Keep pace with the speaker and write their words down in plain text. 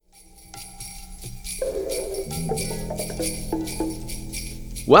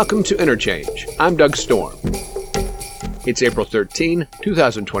Welcome to Interchange. I'm Doug Storm. It's April 13,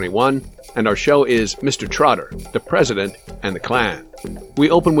 2021, and our show is Mr. Trotter, the President, and the Klan. We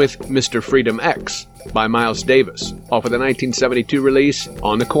open with Mr. Freedom X by Miles Davis, off of the 1972 release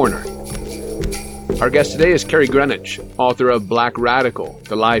On the Corner. Our guest today is Carrie Greenwich, author of Black Radical,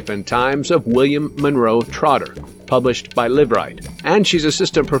 The Life and Times of William Monroe Trotter, published by Liveright. And she's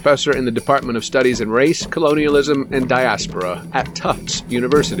assistant professor in the Department of Studies in Race, Colonialism, and Diaspora at Tufts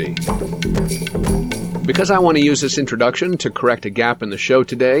University. Because I want to use this introduction to correct a gap in the show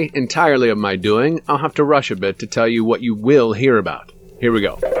today, entirely of my doing, I'll have to rush a bit to tell you what you will hear about. Here we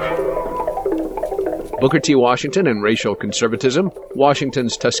go. Booker T. Washington and racial conservatism,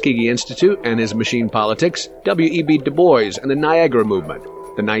 Washington's Tuskegee Institute and his machine politics, W.E.B. Du Bois and the Niagara Movement,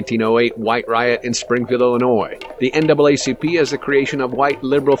 the 1908 White Riot in Springfield, Illinois, the NAACP as the creation of white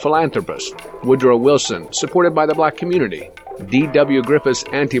liberal philanthropists, Woodrow Wilson, supported by the black community, D.W. Griffith's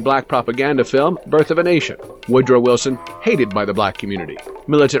anti-black propaganda film, Birth of a Nation, Woodrow Wilson, hated by the black community,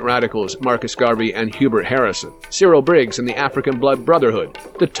 militant radicals Marcus Garvey and Hubert Harrison, Cyril Briggs and the African Blood Brotherhood,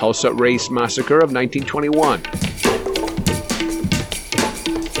 the Tulsa Race Massacre of 1921.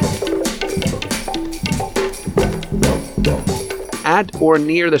 At or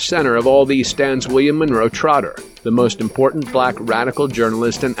near the center of all these stands William Monroe Trotter, the most important black radical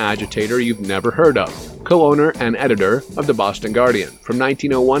journalist and agitator you've never heard of, co-owner and editor of the Boston Guardian, from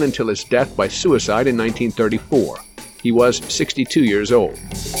 1901 until his death by suicide in 1934. He was 62 years old.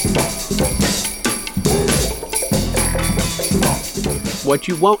 What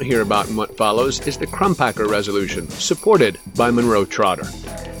you won't hear about in what follows is the Crumpacker Resolution, supported by Monroe Trotter.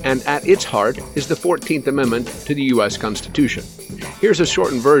 And at its heart is the 14th Amendment to the U.S. Constitution. Here's a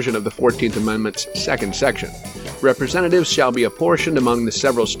shortened version of the 14th Amendment's second section. Representatives shall be apportioned among the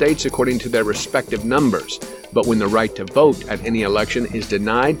several states according to their respective numbers, but when the right to vote at any election is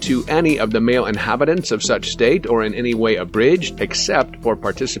denied to any of the male inhabitants of such state or in any way abridged, except for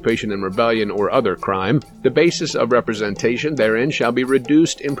participation in rebellion or other crime, the basis of representation therein shall be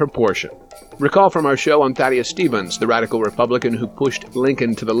reduced in proportion. Recall from our show on Thaddeus Stevens, the radical Republican who pushed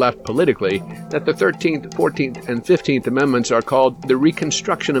Lincoln to the left politically, that the 13th, 14th, and 15th Amendments are called the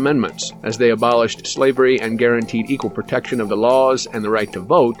Reconstruction Amendments, as they abolished slavery and guaranteed equal protection of the laws and the right to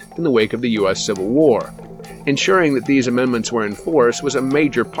vote in the wake of the U.S. Civil War. Ensuring that these amendments were enforced was a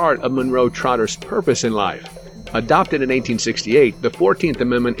major part of Monroe Trotter's purpose in life. Adopted in 1868, the 14th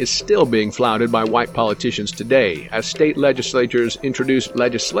Amendment is still being flouted by white politicians today, as state legislatures introduce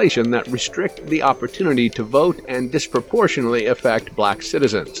legislation that restrict the opportunity to vote and disproportionately affect black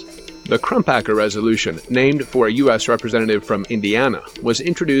citizens. The Crumpacker Resolution, named for a U.S. representative from Indiana, was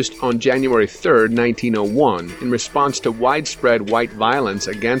introduced on January 3, 1901, in response to widespread white violence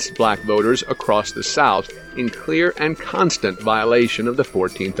against black voters across the South, in clear and constant violation of the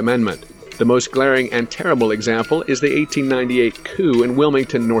 14th Amendment. The most glaring and terrible example is the 1898 coup in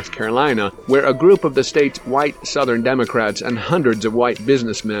Wilmington, North Carolina, where a group of the state's white Southern Democrats and hundreds of white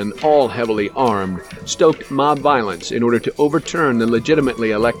businessmen, all heavily armed, stoked mob violence in order to overturn the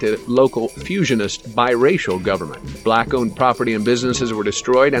legitimately elected local fusionist biracial government. Black-owned property and businesses were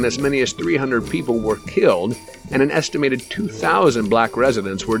destroyed, and as many as 300 people were killed, and an estimated 2,000 black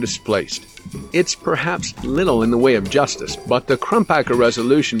residents were displaced. It's perhaps little in the way of justice, but the Crumpacker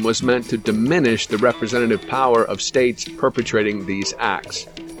Resolution was meant to diminish the representative power of states perpetrating these acts.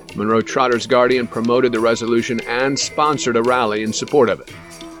 Monroe Trotter's Guardian promoted the resolution and sponsored a rally in support of it.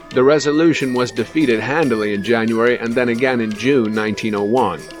 The resolution was defeated handily in January and then again in June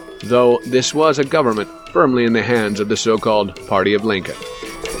 1901, though this was a government firmly in the hands of the so-called Party of Lincoln.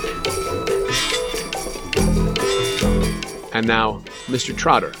 And now, Mr.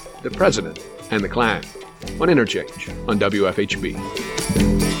 Trotter, the President, and the Klan, on Interchange on WFHB.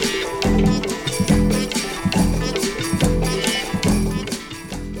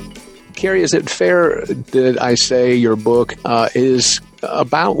 Carrie, is it fair that I say your book is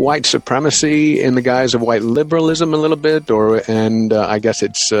about white supremacy in the guise of white liberalism a little bit, and I guess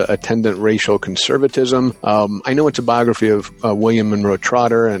it's attendant racial conservatism? I know it's a biography of William Monroe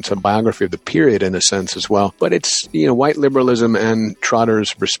Trotter, and it's a biography of the period in a sense as well. But it's, white liberalism and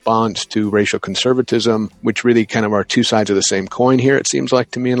Trotter's response to racial conservatism, which really kind of are two sides of the same coin here, it seems like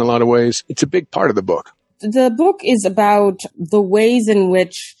to me in a lot of ways. It's a big part of the book. The book is about the ways in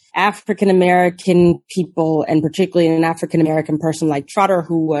which African American people, and particularly an African American person like Trotter,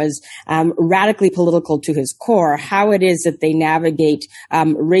 who was radically political to his core, how it is that they navigate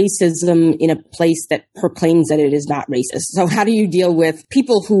racism in a place that proclaims that it is not racist. So how do you deal with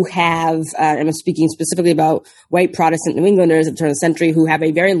people who have, and I'm speaking specifically about white Protestant New Englanders at the turn of the century, who have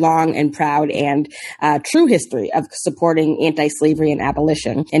a very long and proud and true history of supporting anti-slavery and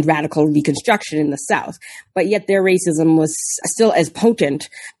abolition and radical reconstruction in the South. But yet their racism was still as potent,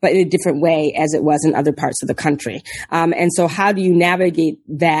 but in a different way as it was in other parts of the country. And so how do you navigate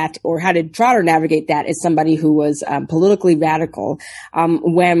that, or how did Trotter navigate that as somebody who was politically radical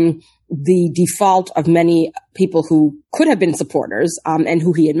when the default of many people who could have been supporters and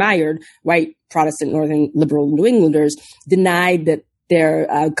who he admired, white Protestant Northern liberal New Englanders, denied that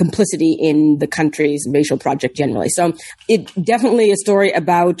their complicity in the country's racial project generally. So it definitely a story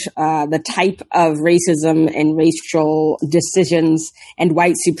about the type of racism and racial decisions and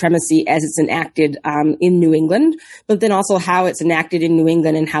white supremacy as it's enacted in New England, but then also how it's enacted in New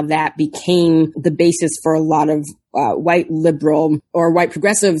England and how that became the basis for a lot of white liberal or white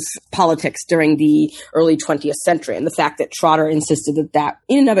progressive politics during the early 20th century. And the fact that Trotter insisted that that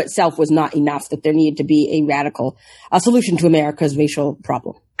in and of itself was not enough, that there needed to be a radical solution to America's racial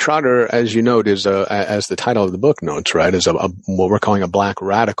problem. Trotter, as you note, is as the title of the book notes, right, is what we're calling a black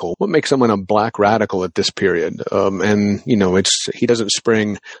radical. What makes someone a black radical at this period? And he doesn't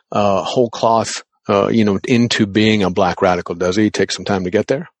spring whole cloth, into being a black radical, does he? Take some time to get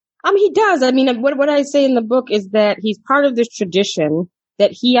there. He does. I mean, what I say in the book is that he's part of this tradition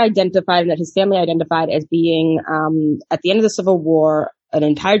that he identified and that his family identified as being, at the end of the Civil War, an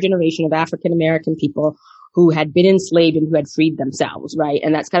entire generation of African American people who had been enslaved and who had freed themselves, right?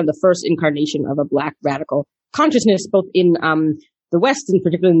 And that's kind of the first incarnation of a black radical consciousness, both in the West and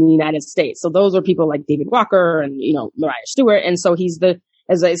particularly in the United States. So those are people like David Walker and, Mariah Stewart. And so he's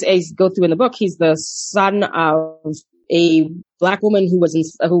as I go through in the book, he's the son of a black woman who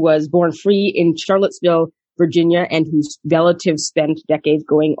was born free in Charlottesville, Virginia, and whose relatives spent decades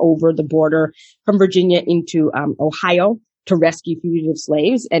going over the border from Virginia into Ohio to rescue fugitive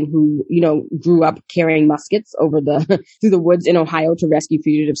slaves, and who grew up carrying muskets over through the woods in Ohio to rescue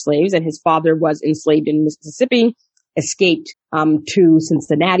fugitive slaves. And his father was enslaved in Mississippi, escaped to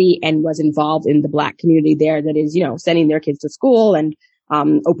Cincinnati, and was involved in the black community there. That is, sending their kids to school and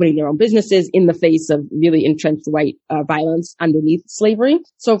opening their own businesses in the face of really entrenched white violence underneath slavery.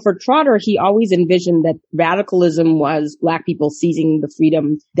 So for Trotter, he always envisioned that radicalism was black people seizing the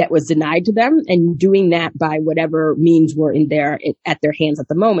freedom that was denied to them and doing that by whatever means were at their hands at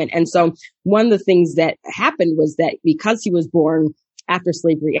the moment. And so one of the things that happened was that because he was born after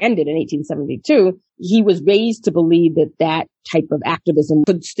slavery ended in 1872, he was raised to believe that that type of activism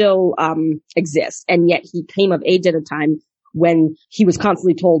could still exist. And yet he came of age at a time when he was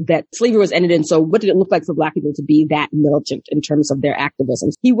constantly told that slavery was ended. And so what did it look like for black people to be that militant in terms of their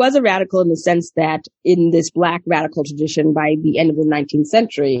activism? He was a radical in the sense that in this black radical tradition, by the end of the 19th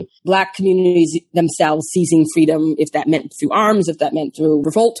century, black communities themselves seizing freedom, if that meant through arms, if that meant through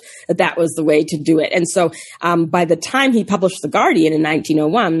revolt, that was the way to do it. And so by the time he published The Guardian in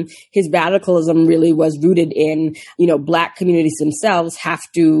 1901, his radicalism really was rooted in, black communities themselves have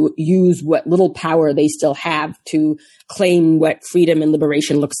to use what little power they still have to claim what freedom and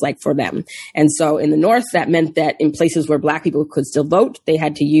liberation looks like for them. And so in the North, that meant that in places where black people could still vote, they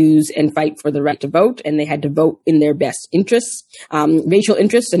had to use and fight for the right to vote, and they had to vote in their best interests, racial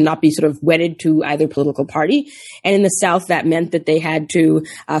interests, and not be sort of wedded to either political party. And in the South, that meant that they had to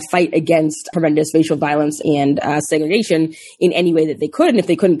fight against horrendous racial violence and segregation in any way that they could. And if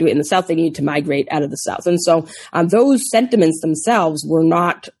they couldn't do it in the South, they needed to migrate out of the South. And so those sentiments themselves were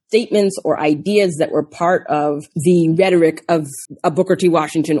not statements or ideas that were part of the rhetoric of a Booker T.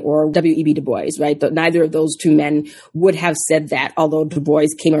 Washington or W.E.B. Du Bois, right? Neither of those two men would have said that, although Du Bois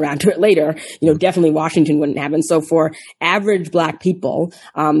came around to it later. Definitely Washington wouldn't have. And so for average black people,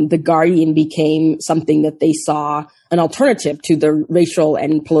 The Guardian became something that they saw an alternative to the racial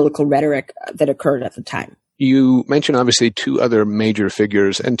and political rhetoric that occurred at the time. You mentioned obviously two other major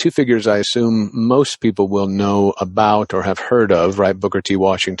figures, and two figures I assume most people will know about or have heard of, right? Booker T.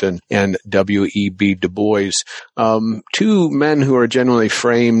 Washington and W.E.B. Du Bois. Two men who are generally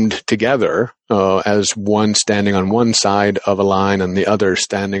framed together as one standing on one side of a line and the other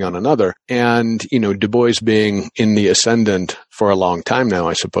standing on another. And, Du Bois being in the ascendant for a long time now,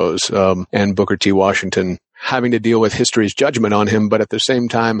 I suppose, and Booker T. Washington having to deal with history's judgment on him, but at the same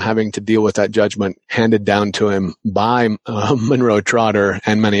time having to deal with that judgment handed down to him by Monroe Trotter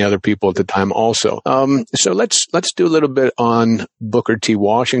and many other people at the time also. So let's do a little bit on Booker T.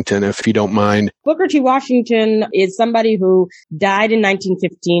 Washington, if you don't mind. Booker T. Washington is somebody who died in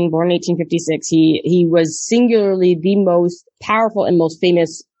 1915, born in 1856. He was singularly the most powerful and most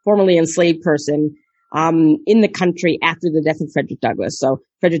famous formerly enslaved person in the country after the death of Frederick Douglass. So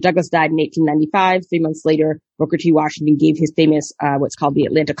Frederick Douglass died in 1895. 3 months later, Booker T. Washington gave his famous, what's called the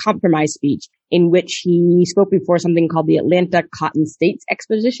Atlanta Compromise speech, in which he spoke before something called the Atlanta Cotton States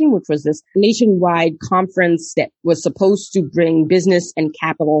Exposition, which was this nationwide conference that was supposed to bring business and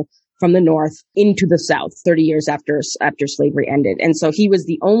capital from the North into the South 30 years after slavery ended. And so he was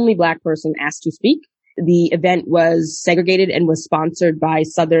the only Black person asked to speak. The event was segregated and was sponsored by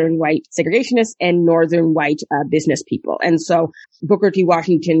Southern white segregationists and Northern white business people. And so Booker T.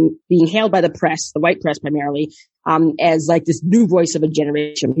 Washington being hailed by the press, the white press primarily, as like this new voice of a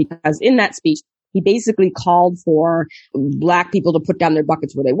generation, because in that speech, he basically called for Black people to put down their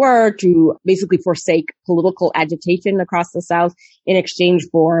buckets where they were, to basically forsake political agitation across the South in exchange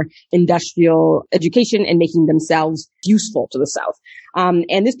for industrial education and making themselves useful to the South.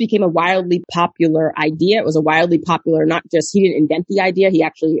 And this became a wildly popular idea. It was a wildly popular, not just, he didn't invent the idea, he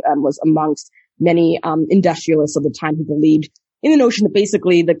actually was amongst many industrialists of the time who believed in the notion that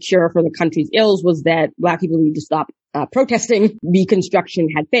basically the cure for the country's ills was that Black people needed to stop protesting. Reconstruction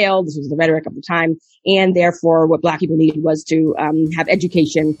had failed. This was the rhetoric of the time. And therefore, what Black people needed was to have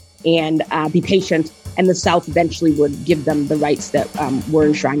education and be patient. And the South eventually would give them the rights that were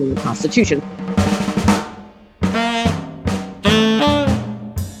enshrined in the Constitution.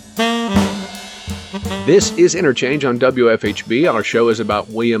 This is Interchange on WFHB. Our show is about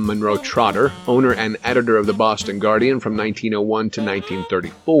William Monroe Trotter, owner and editor of the Boston Guardian from 1901 to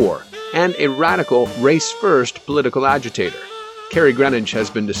 1934, and a radical race-first political agitator. Carrie Greenwich has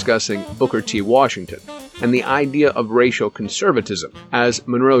been discussing Booker T. Washington and the idea of racial conservatism as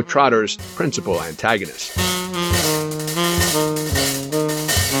Monroe Trotter's principal antagonist.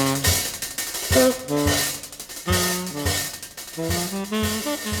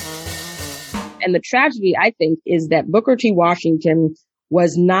 And the tragedy, I think, is that Booker T. Washington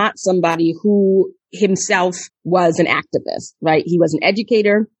was not somebody who himself was an activist, right? He was an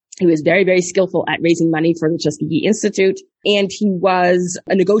educator. He was very, very skillful at raising money for the Tuskegee Institute. And he was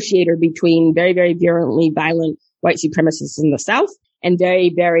a negotiator between very, very virulently violent white supremacists in the South and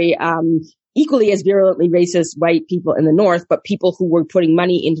very, very equally as virulently racist white people in the North, but people who were putting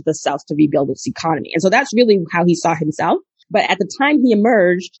money into the South to rebuild its economy. And so that's really how he saw himself. But at the time he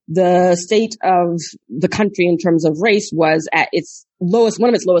emerged, the state of the country in terms of race was at its lowest, one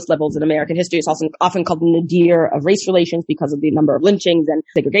of its lowest levels in American history. It's also often called the nadir of race relations because of the number of lynchings and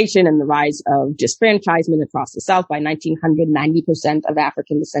segregation and the rise of disfranchisement across the South. By 1900, 90% of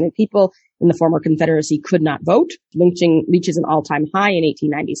African descended people in the former Confederacy could not vote. Lynching reaches an all-time high in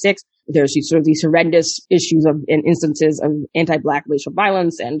 1896. There's these horrendous issues and instances of anti-Black racial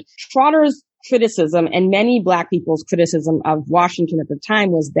violence, and Trotter's criticism and many Black people's criticism of Washington at the time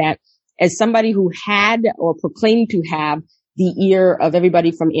was that as somebody who had or proclaimed to have the ear of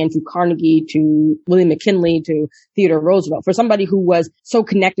everybody from Andrew Carnegie to William McKinley to Theodore Roosevelt, for somebody who was so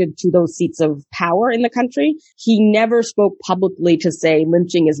connected to those seats of power in the country, he never spoke publicly to say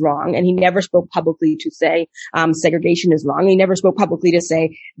lynching is wrong, and he never spoke publicly to say segregation is wrong. He never spoke publicly to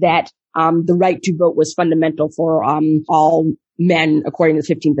say that the right to vote was fundamental for all men, according to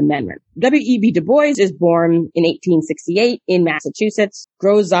the 15th Amendment. W.E.B. Du Bois is born in 1868 in Massachusetts,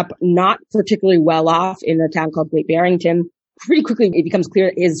 grows up not particularly well off in a town called Great Barrington. Pretty quickly, it becomes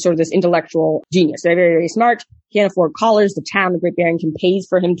clear is sort of this intellectual genius. They're very, very smart. Can't afford college. The town of Great Barrington pays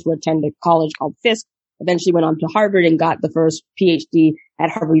for him to attend a college called Fisk. Eventually went on to Harvard and got the first PhD at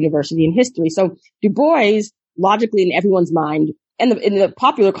Harvard University in history. So Du Bois, logically in everyone's mind, and in the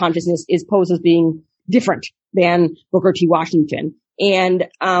popular consciousness, is posed as being different than Booker T. Washington. And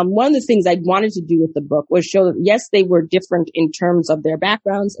one of the things I wanted to do with the book was show that, yes, they were different in terms of their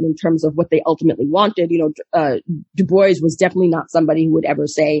backgrounds and in terms of what they ultimately wanted. Du Bois was definitely not somebody who would ever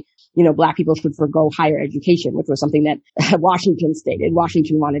say, Black people should forgo higher education, which was something that Washington stated.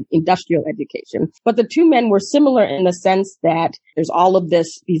 Washington wanted industrial education. But the two men were similar in the sense that there's all of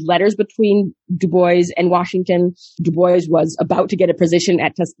these letters between Du Bois and Washington. Du Bois was about to get a position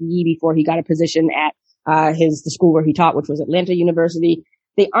at Tuskegee before he got a position at the school where he taught, which was Atlanta University.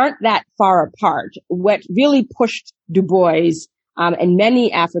 They aren't that far apart. What really pushed Du Bois and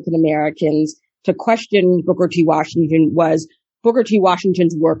many African Americans to question Booker T. Washington was Booker T.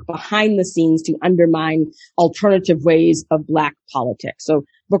 Washington's work behind the scenes to undermine alternative ways of Black politics. So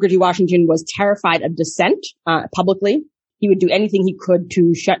Booker T. Washington was terrified of dissent publicly. He would do anything he could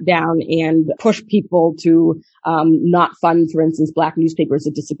to shut down and push people to not fund, for instance, Black newspapers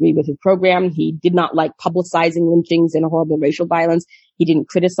that disagreed with his program. He did not like publicizing lynchings and horrible racial violence. He didn't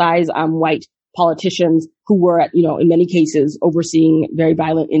criticize white politicians who were, in many cases overseeing very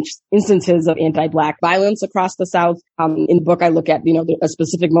violent instances of anti-Black violence across the South. In the book, I look at, a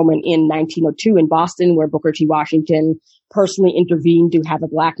specific moment in 1902 in Boston where Booker T. Washington personally intervened to have a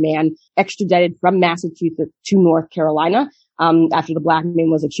Black man extradited from Massachusetts to North Carolina. After the Black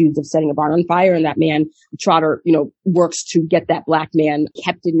man was accused of setting a barn on fire, and that man, Trotter, works to get that Black man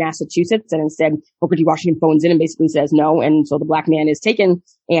kept in Massachusetts, and instead Booker T. Washington phones in and basically says no, and so the Black man is taken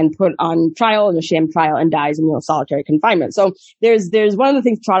and put on trial in a sham trial and dies in, solitary confinement. So there's one of the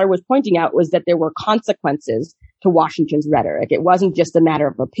things Trotter was pointing out was that there were consequences to Washington's rhetoric. It wasn't just a matter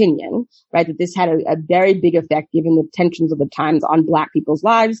of opinion, right? That this had a very big effect given the tensions of the times on Black people's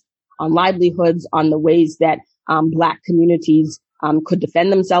lives, on livelihoods, on the ways that Black communities could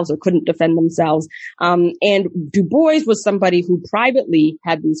defend themselves or couldn't defend themselves. And Du Bois was somebody who privately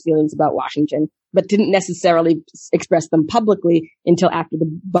had these feelings about Washington, but didn't necessarily express them publicly until after the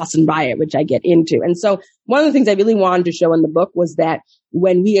Boston riot, which I get into. And so one of the things I really wanted to show in the book was that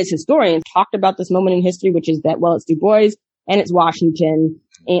when we as historians talked about this moment in history, which is that, well, it's Du Bois and it's Washington,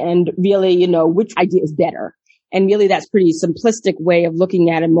 and really, which idea is better? And really, that's pretty simplistic way of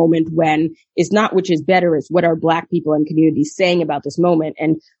looking at a moment when it's not which is better, it's what are Black people and communities saying about this moment.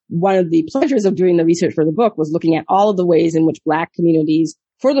 And one of the pleasures of doing the research for the book was looking at all of the ways in which Black communities,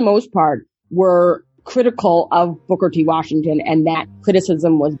 for the most part, were critical of Booker T. Washington, and that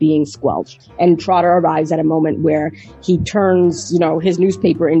criticism was being squelched. And Trotter arrives at a moment where he turns, his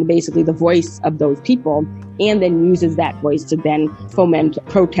newspaper into basically the voice of those people, and then uses that voice to then foment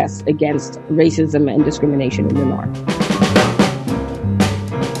protests against racism and discrimination in the North.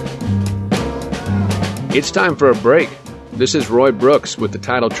 It's time for a break. This is Roy Brooks with the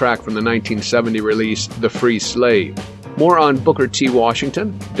title track from the 1970 release, The Free Slave. More on Booker T.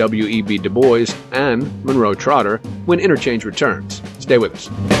 Washington, W.E.B. Du Bois, and Monroe Trotter when Interchange returns. Stay with us.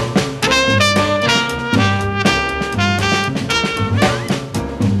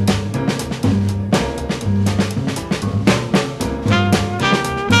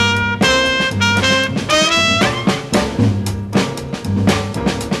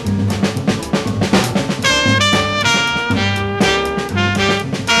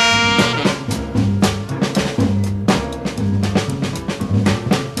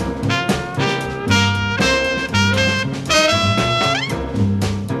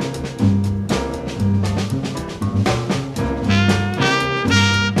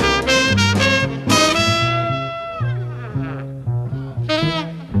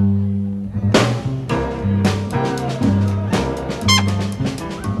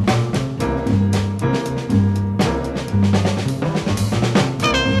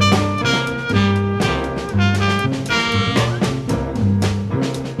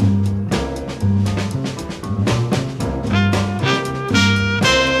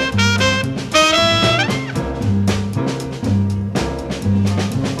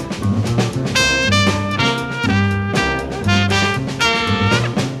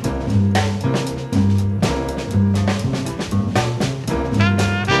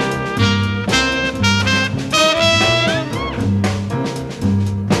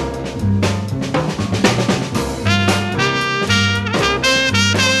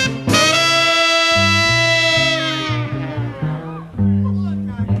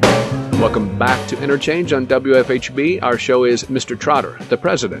 Welcome back to Interchange on WFHB. Our show is Mr. Trotter, the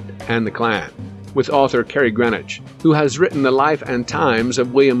President, and the Klan, with author Cary Greenidge, who has written the life and times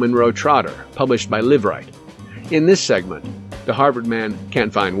of William Monroe Trotter, published by Liveright. In this segment, the Harvard man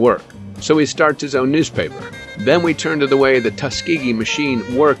can't find work, so he starts his own newspaper. Then we turn to the way the Tuskegee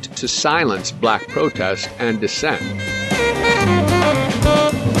machine worked to silence Black protest and dissent.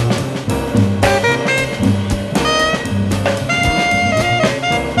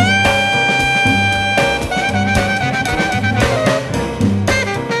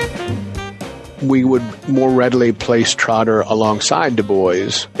 We would more readily place Trotter alongside Du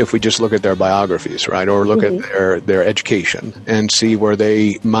Bois if we just look at their biographies, right? Or look at their education and see where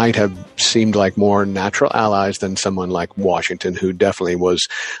they might have seemed like more natural allies than someone like Washington, who definitely was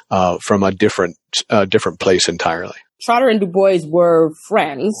from a different place entirely. Trotter and Du Bois were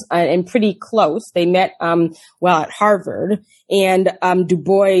friends and pretty close. They met, at Harvard. And Du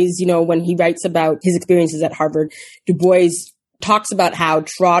Bois, when he writes about his experiences at Harvard, Du Bois talks about how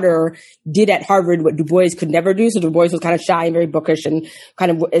Trotter did at Harvard what Du Bois could never do. So Du Bois was kind of shy and very bookish and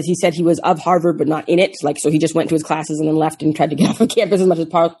kind of, as he said, he was of Harvard, but not in it. Like, so he just went to his classes and then left and tried to get off of campus as much as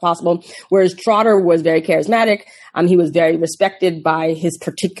possible. Whereas Trotter was very charismatic. He was very respected by his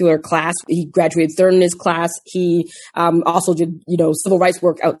particular class. He graduated third in his class. He also did, civil rights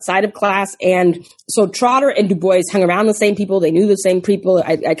work outside of class. And so Trotter and Du Bois hung around the same people. They knew the same people.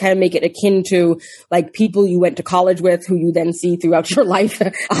 I kind of make it akin to like people you went to college with who you then see throughout your life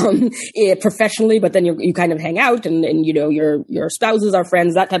professionally, but then you kind of hang out and your spouses are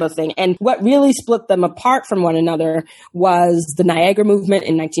friends, that type of thing. And what really split them apart from one another was the Niagara movement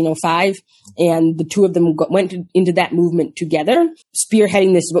in 1905. And the two of them went into that movement together,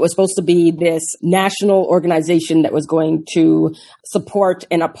 spearheading this, what was supposed to be this national organization that was going to support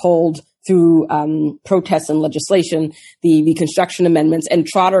and uphold through protests and legislation, the Reconstruction Amendments. And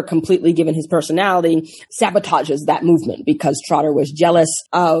Trotter, completely given his personality, sabotages that movement because Trotter was jealous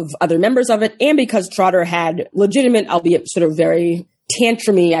of other members of it and because Trotter had legitimate, albeit sort of very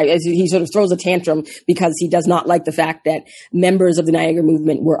tantrumy, as he sort of throws a tantrum because he does not like the fact that members of the Niagara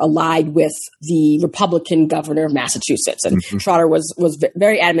movement were allied with the Republican governor of Massachusetts. And Trotter was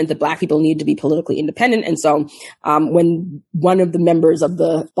very adamant that Black people need to be politically independent. And so when one of the members of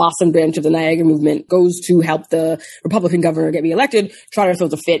the Boston branch of the Niagara movement goes to help the Republican governor get reelected, Trotter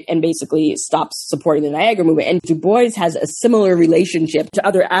throws a fit and basically stops supporting the Niagara movement. And Du Bois has a similar relationship to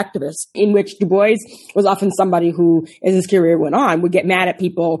other activists in which Du Bois was often somebody who, as his career went on, would get mad at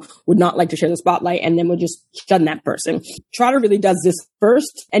people, would not like to share the spotlight, and then would just shun that person. Trotter really does this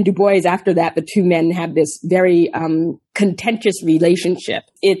first, and Du Bois after that. The two men have this very contentious relationship.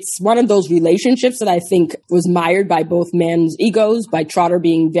 It's one of those relationships that I think was mired by both men's egos, by Trotter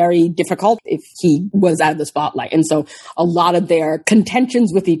being very difficult if he was out of the spotlight. And so a lot of their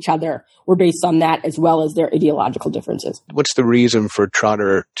contentions with each other were based on that as well as their ideological differences. What's the reason for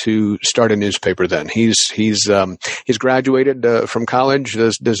Trotter to start a newspaper then? He's graduated from college.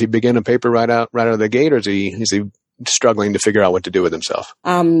 Does he begin a paper right out of the gate, or is he struggling to figure out what to do with himself?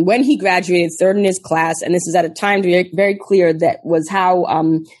 When he graduated third in his class, and this is at a time to be very clear that was how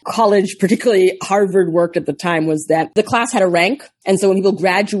college, particularly Harvard, worked at the time, was that the class had a rank. And so when people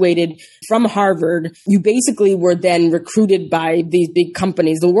graduated from Harvard, you basically were then recruited by these big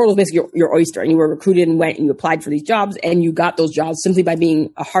companies. The world was basically your oyster, and you were recruited and went and you applied for these jobs, and you got those jobs simply by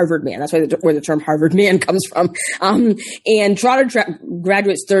being a Harvard man. That's where the term Harvard man comes from. And Trotter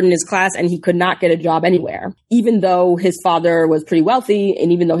graduates third in his class, and he could not get a job anywhere, even though his father was pretty wealthy,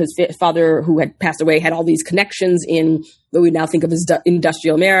 and even though his father, who had passed away, had all these connections in what we now think of as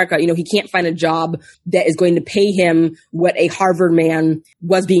industrial America. He can't find a job that is going to pay him what a Harvard man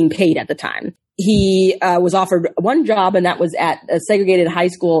was being paid at the time. He was offered one job, and that was at a segregated high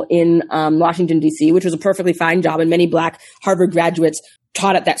school in Washington, D.C., which was a perfectly fine job, and many Black Harvard graduates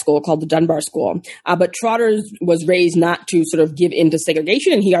taught at that school called the Dunbar School. But Trotter was raised not to sort of give in to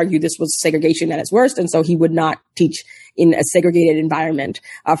segregation, and he argued this was segregation at its worst, and so he would not teach in a segregated environment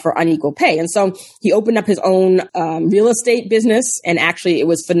for unequal pay. And so he opened up his own real estate business, and actually it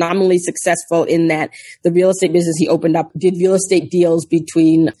was phenomenally successful in that the real estate business he opened up did real estate deals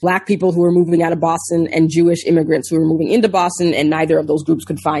between Black people who were moving out of Boston and Jewish immigrants who were moving into Boston, and neither of those groups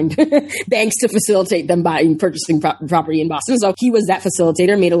could find banks to facilitate them buying, purchasing property in Boston. So he was that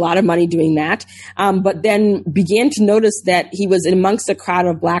facilitator, made a lot of money doing that, but then began to notice that he was amongst a crowd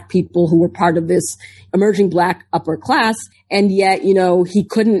of Black people who were part of this emerging Black upper class. And yet, he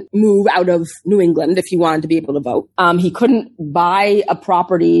couldn't move out of New England if he wanted to be able to vote. He couldn't buy a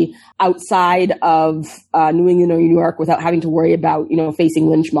property outside of New England or New York without having to worry about, facing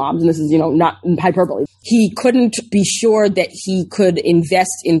lynch mobs. And this is, not hyperbole. He couldn't be sure that he could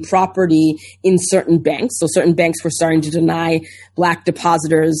invest in property in certain banks. So certain banks were starting to deny Black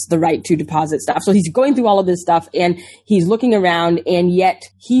depositors the right to deposit stuff. So he's going through all of this stuff, and he's looking around, and yet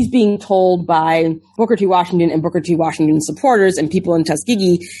he's being told by Booker T. Washington and Booker T. Washington's supporters and people in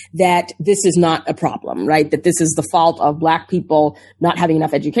Tuskegee that this is not a problem, right? That this is the fault of Black people not having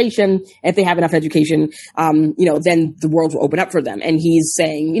enough education. And if they have enough education, then the world will open up for them. And he's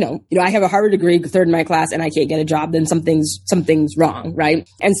saying, I have a Harvard degree, third in my class, and I can't get a job, then something's wrong, right?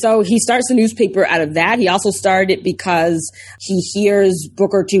 And so he starts a newspaper out of that. He also started it because he hears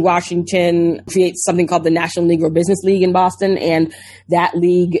Booker T. Washington create something called the National Negro Business League in Boston. And that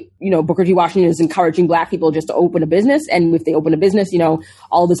league, Booker T. Washington is encouraging Black people just to open a business. And if they open a business,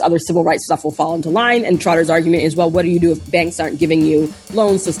 all this other civil rights stuff will fall into line. And Trotter's argument is, well, what do you do if banks aren't giving you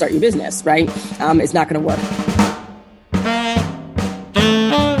loans to start your business, right? It's not going to work.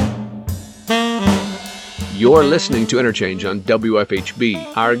 You're listening to Interchange on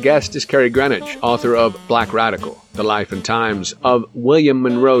WFHB. Our guest is Carrie Greenwich, author of Black Radical, The Life and Times of William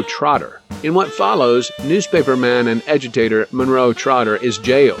Monroe Trotter. In what follows, newspaperman and agitator Monroe Trotter is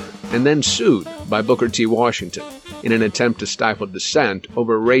jailed and then sued by Booker T. Washington in an attempt to stifle dissent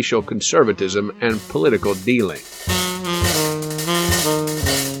over racial conservatism and political dealing.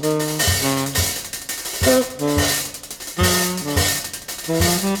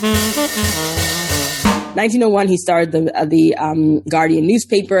 1901, he started the Guardian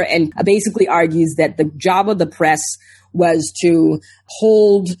newspaper and basically argues that the job of the press was to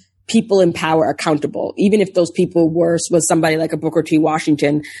hold people in power accountable, even if those people was somebody like a Booker T.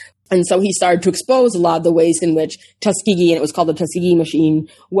 Washington. And so he started to expose a lot of the ways in which Tuskegee, and it was called the Tuskegee machine,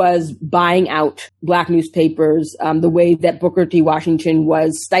 was buying out black newspapers, the way that Booker T. Washington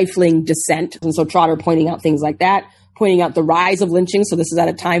was stifling dissent. And so Trotter pointing out things like that, pointing out the rise of lynching. So this is at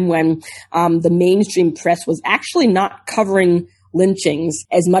a time when the mainstream press was actually not covering lynchings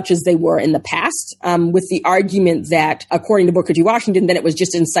as much as they were in the past, with the argument that, according to Booker T. Washington, then it was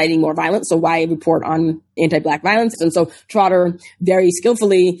just inciting more violence. So why report on anti-black violence? And so Trotter very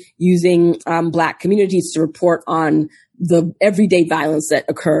skillfully using black communities to report on the everyday violence that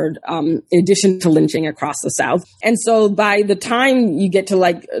occurred, in addition to lynching across the South. And so by the time you get to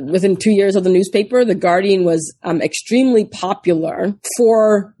within 2 years of the newspaper, The Guardian was extremely popular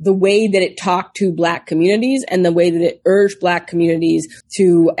for the way that it talked to black communities and the way that it urged black communities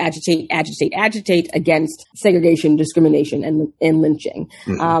to agitate against segregation, discrimination, and lynching.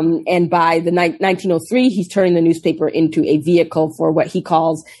 Mm-hmm. And by the 1903, he's turning the newspaper into a vehicle for what he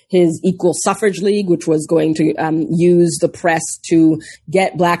calls his Equal Suffrage League, which was going to use the press to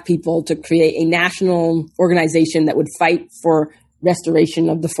get black people to create a national organization that would fight for restoration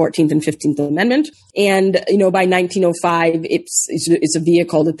of the 14th and 15th Amendment. And, by 1905, it's a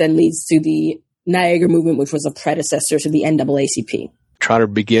vehicle that then leads to the Niagara Movement, which was a predecessor to the NAACP. Trotter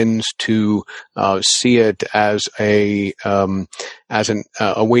begins to see it as a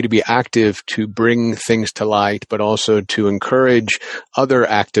way to be active, to bring things to light, but also to encourage other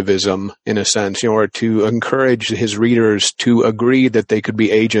activism in a sense, or to encourage his readers to agree that they could be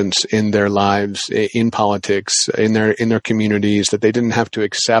agents in their lives, in politics, in their communities, that they didn't have to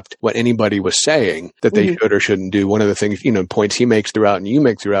accept what anybody was saying that they should or shouldn't do. One of the things, points he makes throughout and you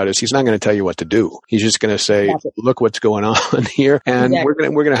make throughout is he's not going to tell you what to do. He's just going to say, look what's going on here. And exactly.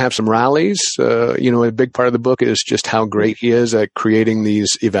 we're going to have some rallies. A big part of the book is just how great he is at creating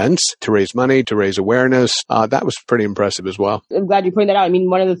these events to raise money, to raise awareness. That was pretty impressive as well. I'm glad you pointed that out. I mean,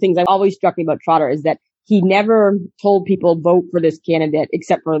 one of the things that always struck me about Trotter is that he never told people vote for this candidate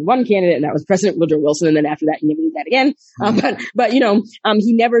except for one candidate, and that was President Woodrow Wilson. And then after that, he never did that again. But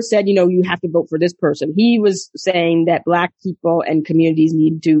he never said, you have to vote for this person. He was saying that black people and communities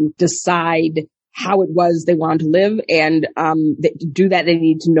need to decide how it was they wanted to live. And to do that, they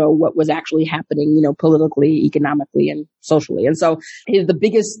need to know what was actually happening, politically, economically, and socially. And so the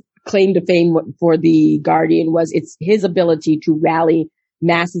biggest claim to fame for The Guardian was it's his ability to rally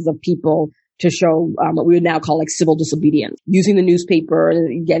masses of people to show what we would now call civil disobedience. Using the newspaper,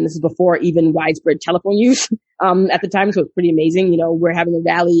 and again, this is before even widespread telephone use at the time, so it's pretty amazing. We're having a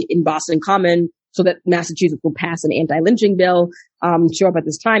rally in Boston Common so that Massachusetts will pass an anti-lynching bill. Show up at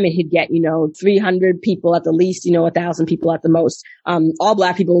this time, and he'd get, 300 people at the least, 1,000 people at the most, all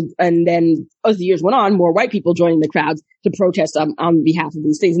black people. And then as the years went on, more white people joining the crowds to protest on behalf of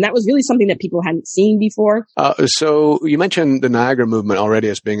these things. And that was really something that people hadn't seen before. So you mentioned the Niagara Movement already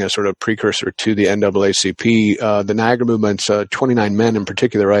as being a sort of precursor to the NAACP. The Niagara Movement's 29 men in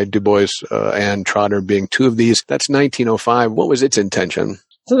particular, right? Du Bois and Trotter being two of these. That's 1905. What was its intention?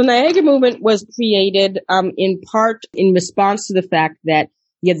 So the Niagara Movement was created in part in response to the fact that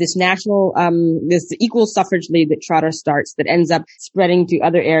you have this national, this Equal Suffrage League that Trotter starts that ends up spreading to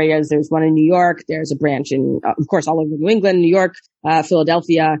other areas. There's one in New York. There's a branch in, of course, all over New England, New York,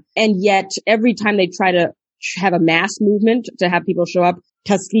 Philadelphia. And yet every time they try to have a mass movement to have people show up,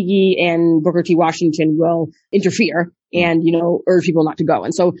 Tuskegee and Booker T. Washington will interfere and, urge people not to go.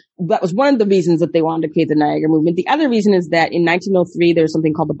 And so that was one of the reasons that they wanted to create the Niagara Movement. The other reason is that in 1903, there's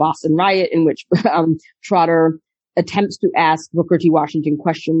something called the Boston Riot, in which Trotter attempts to ask Booker T. Washington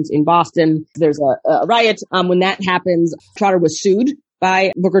questions in Boston. There's a riot. When that happens, Trotter was sued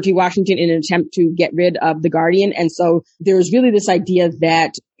by Booker T. Washington in an attempt to get rid of The Guardian. And so there was really this idea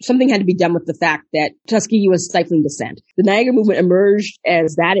that something had to be done with the fact that Tuskegee was stifling dissent. The Niagara Movement emerged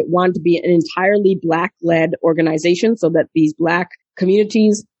as that. It wanted to be an entirely black-led organization so that these black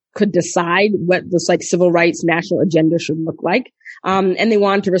communities could decide what this civil rights national agenda should look like. And they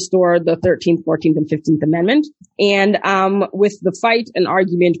wanted to restore the 13th, 14th, and 15th Amendment. And with the fight and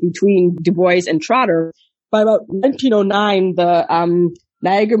argument between Du Bois and Trotter, By about 1909, the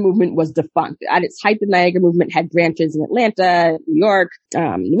Niagara movement was defunct. At its height, the Niagara movement had branches in Atlanta, New York,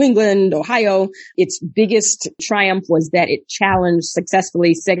 New England, Ohio. Its biggest triumph was that it challenged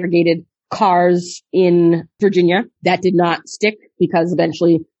successfully segregated cars in Virginia. That did not stick because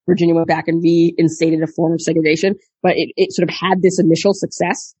eventually Virginia went back and reinstated a form of segregation, but it sort of had this initial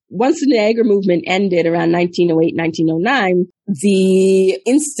success. Once the Niagara movement ended around 1908, 1909, the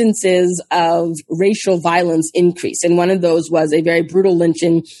instances of racial violence increased. And one of those was a very brutal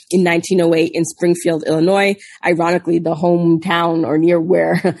lynching in 1908 in Springfield, Illinois, ironically, the hometown or near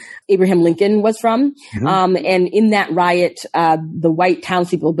where Abraham Lincoln was from. Mm-hmm. And in that riot, the white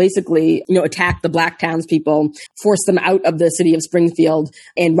townspeople basically, attacked the black townspeople, forced them out of the city of Springfield,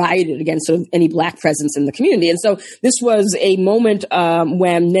 and rioted against sort of any black presence in the community. And so this was a moment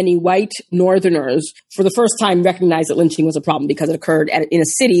when many white Northerners, for the first time, recognized that lynching was a problem because it occurred in a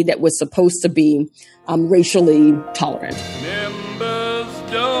city that was supposed to be racially tolerant. Members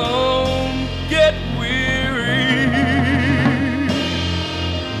don't get weary.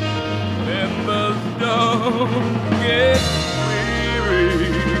 Members don't get weary.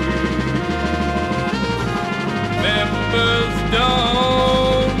 Members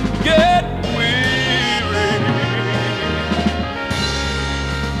don't get weary.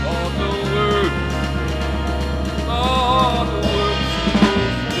 All the work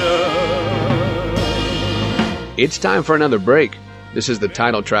It's time for another break. This is the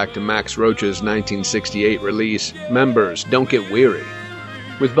title track to Max Roach's 1968 release, Members Don't Get Weary,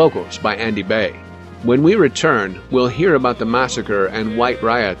 with vocals by Andy Bay. When we return, we'll hear about the massacre and white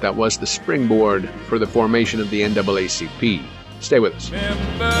riot that was the springboard for the formation of the NAACP. Stay with us.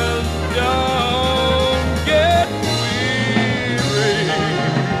 Members don't get weary.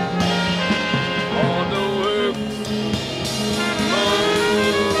 All the work's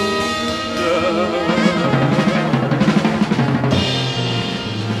done.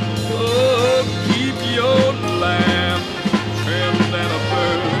 Oh, keep your lamp trimmed and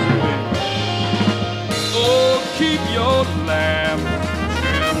a-burning. Oh, keep your lamp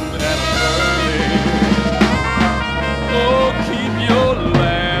trimmed and a-burning. Oh, keep your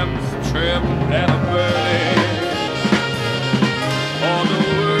lamps trimmed and a-burning. All the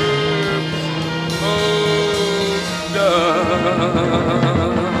work's most done.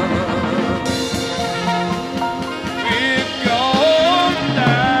 We've gone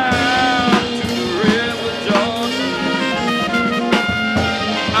down to the River Jordan.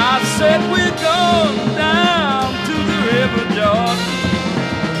 I said we've gone down to the River Jordan.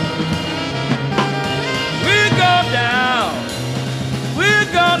 We've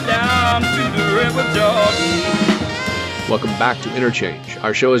gone down to the River Jordan. Welcome back to Interchange.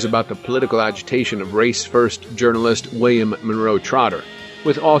 Our show is about the political agitation of race-first journalist William Monroe Trotter,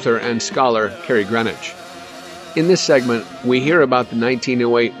 with author and scholar Carrie Greenwich. In this segment, we hear about the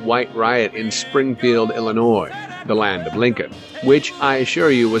 1908 White Riot in Springfield, Illinois, the land of Lincoln, which I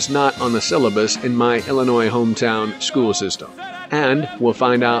assure you was not on the syllabus in my Illinois hometown school system. And we'll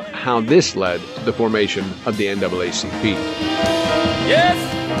find out how this led to the formation of the NAACP. Yes,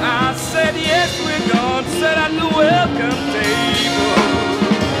 I said yes, we're gone, sit at the welcome table.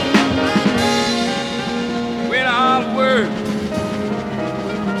 When our work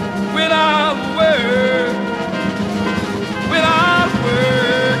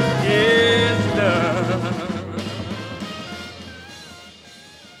is done.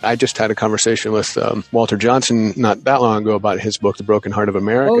 I just had a conversation with Walter Johnson not that long ago about his book, The Broken Heart of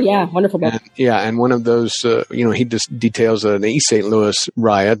America. Oh, yeah. Wonderful book. And one of those, he just details an East St. Louis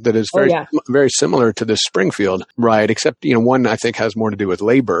riot that is very similar to this Springfield riot, except, one I think has more to do with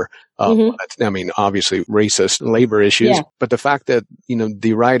labor. Obviously racist labor issues, but the fact that,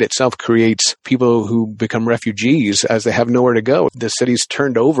 the riot itself creates people who become refugees as they have nowhere to go. The city's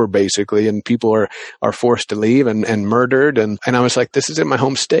turned over basically, and people are forced to leave and murdered. And I was like, this is in my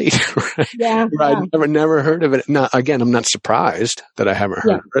home state, right? Yeah. I've never heard of it. Now, again, I'm not surprised that I haven't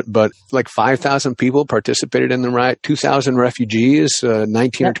heard of it, but like 5,000 people participated in the riot, 2,000 refugees,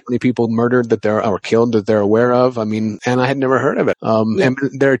 19 or 20 people murdered or killed that they're aware of. And I had never heard of it. And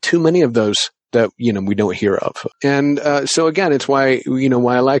there are too many of those that, we don't hear of. And so again, it's why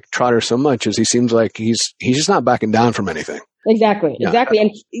I like Trotter so much is he seems like he's just not backing down from anything. Exactly.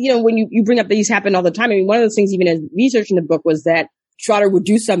 And, when you bring up that these happen all the time, one of those things even as research in the book was that Trotter would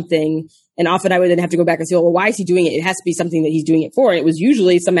do something And often I would then have to go back and say, well, why is he doing it? It has to be something that he's doing it for. And it was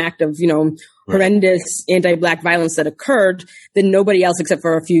usually some act of, horrendous anti-Black violence that occurred that nobody else except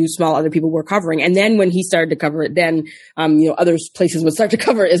for a few small other people were covering. And then when he started to cover it, then, other places would start to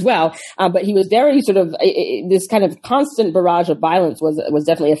cover it as well. But he was very sort of, this kind of constant barrage of violence was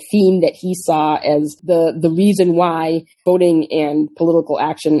definitely a theme that he saw as the reason why voting and political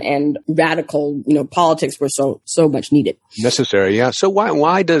action and radical, politics were so much needed. Necessary, yeah. So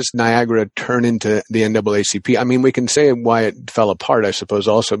why does Niagara turn into the NAACP? I mean, we can say why it fell apart, I suppose,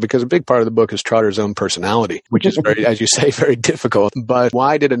 also, because a big part of the book is Trotter's own personality, which is very, as you say, very difficult. But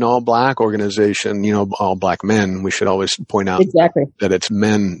why did an all-Black organization, all Black men, we should always point out exactly that it's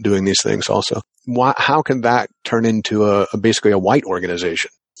men doing these things also. How can that turn into basically a white organization?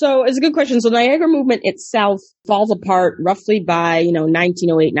 So it's a good question. So the Niagara movement itself falls apart roughly by,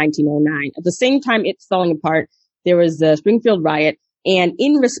 1908, 1909. At the same time it's falling apart, there was the Springfield riot. And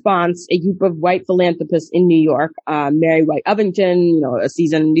in response, a group of white philanthropists in New York, Mary White Ovington,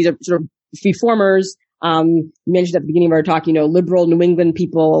 these are sort of reformers. You mentioned at the beginning of our talk, liberal New England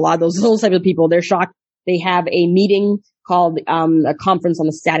people, a lot of those types of people, they're shocked. They have a meeting called a conference on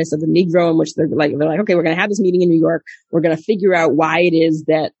the status of the Negro, in which they're like, okay, we're going to have this meeting in New York. We're going to figure out why it is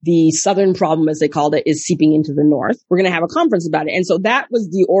that the Southern problem, as they called it, is seeping into the North. We're going to have a conference about it. And so that was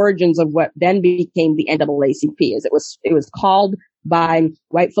the origins of what then became the NAACP. It was called by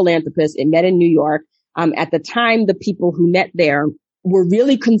white philanthropists. It met in New York. At the time, the people who met there were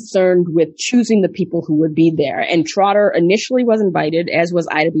really concerned with choosing the people who would be there. And Trotter initially was invited, as was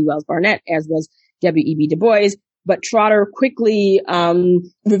Ida B. Wells Barnett, as was W.E.B. Du Bois. But Trotter quickly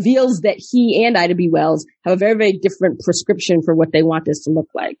reveals that he and Ida B. Wells have a very, very different prescription for what they want this to look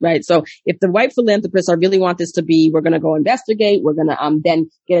like, right? So if the white philanthropists really want this to be, we're going to go investigate, we're going to then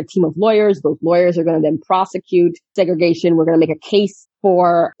get a team of lawyers. Those lawyers are going to then prosecute segregation. We're going to make a case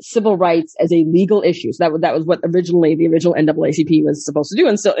for civil rights as a legal issue. So that was what originally the original NAACP was supposed to do,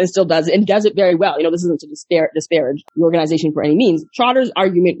 and still does, and does it very well. This isn't to disparage the organization for any means. Trotter's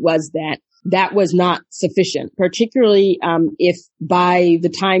argument was that was not sufficient, particularly if by the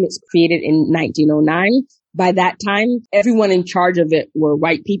time it's created in 1909, by that time, everyone in charge of it were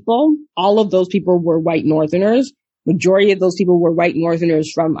white people. All of those people were white Northerners. Majority of those people were white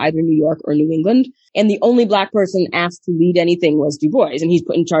Northerners from either New York or New England. And the only Black person asked to lead anything was Du Bois, and he's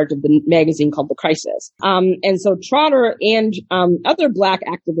put in charge of the magazine called The Crisis. And so Trotter and other Black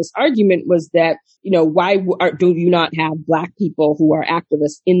activists' argument was that, why do you not have Black people who are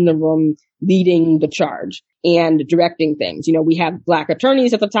activists in the room leading the charge and directing things? We have Black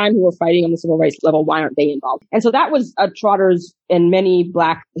attorneys at the time who were fighting on the civil rights level. Why aren't they involved? And so that was Trotter's and many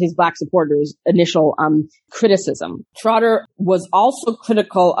his Black supporters' initial criticism. Trotter was also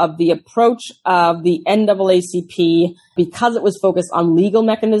critical of the approach of the NAACP because it was focused on legal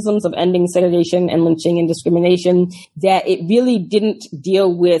mechanisms of ending segregation and lynching and discrimination, that it really didn't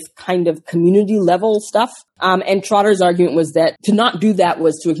deal with kind of community level stuff. And Trotter's argument was that to not do that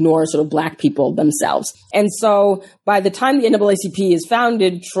was to ignore sort of Black people themselves. And so by the time the NAACP is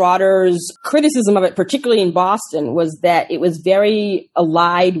founded, Trotter's criticism of it, particularly in Boston, was that it was very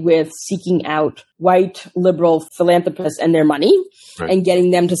allied with seeking out white liberal philanthropists and their money, right, and getting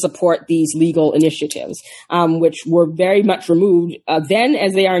them to support these legal initiatives, which were very much removed then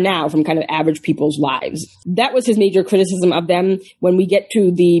as they are now from kind of average people's lives. That was his major criticism of them. When we get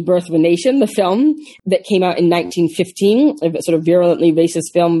to The Birth of a Nation, the film that came out in 1915, a sort of virulently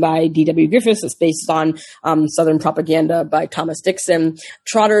racist film by D.W. Griffiths, it's based on Southern propaganda by Thomas Dixon.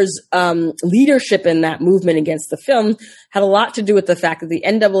 Trotter's leadership in that movement against the film had a lot to do with the fact that the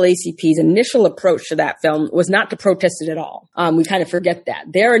NAACP's initial approach to that film was not to protest it at all. We kind of forget that.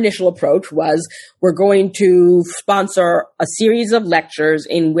 Their initial approach was, we're going to sponsor a series of lectures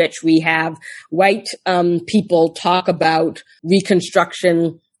in which we have white people talk about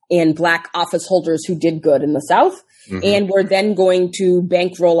Reconstruction and Black office holders who did good in the South. Mm-hmm. And we're then going to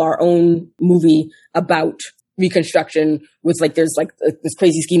bankroll our own movie about Reconstruction with there's this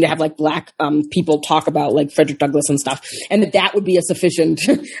crazy scheme to have Black people talk about Frederick Douglass and stuff, and that would be a sufficient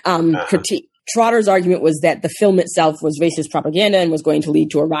critique. Trotter's argument was that the film itself was racist propaganda and was going to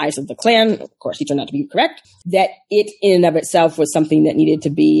lead to a rise of the Klan. Of course, he turned out to be correct. That it in and of itself was something that needed to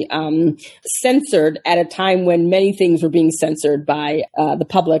be censored at a time when many things were being censored by the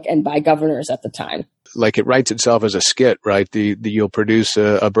public and by governors at the time. like it writes itself as a skit, right? You'll produce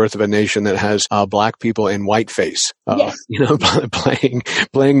a Birth of a Nation that has black people in whiteface, yes.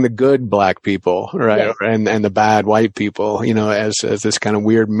 playing the good black people, right? Yes. And the bad white people, as this kind of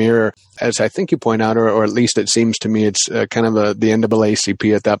weird mirror, as I think you point out, or at least it seems to me, it's kind of the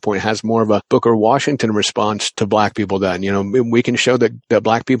NAACP at that point has more of a Booker Washington response to black people then, we can show that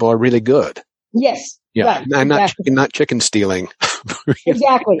black people are really good. Yes. Yeah. Right, and exactly. not chicken stealing.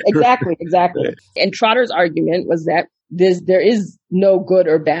 Exactly. And Trotter's argument was that there is no good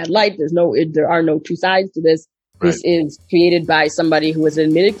or bad light. There are no two sides to this. Right. This is created by somebody who was an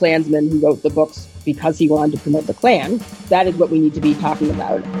admitted Klansman who wrote the books because he wanted to promote the Klan. That is what we need to be talking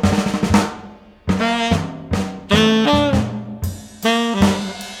about.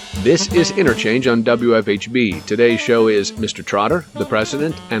 This is Interchange on WFHB. Today's show is Mr. Trotter, the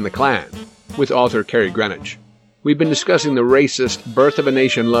President, and the Klan, with author Carrie Greenwich. We've been discussing the racist, Birth of a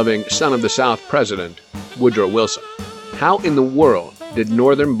Nation-loving, son of the South president, Woodrow Wilson. How in the world did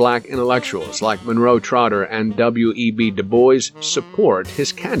Northern black intellectuals like Monroe Trotter and W.E.B. Du Bois support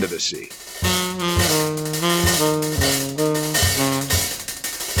his candidacy?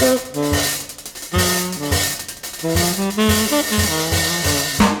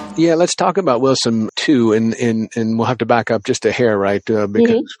 Yeah, let's talk about Wilson too, and we'll have to back up just a hair, right?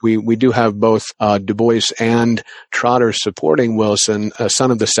 Because we do have both Du Bois and Trotter supporting Wilson,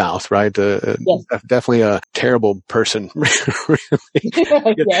 son of the South, right? Yes. Definitely a terrible person. Really.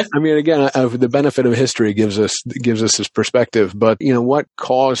 Yes. I mean, again, the benefit of history gives us this perspective. But what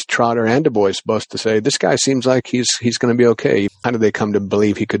caused Trotter and Du Bois both to say this guy seems like he's going to be okay? How did they come to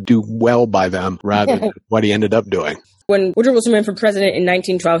believe he could do well by them rather than what he ended up doing? When Woodrow Wilson ran for president in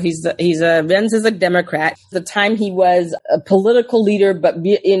 1912, he runs as a Democrat. At the time, he was a political leader, but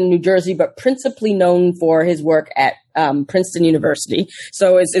in New Jersey, but principally known for his work at Princeton University.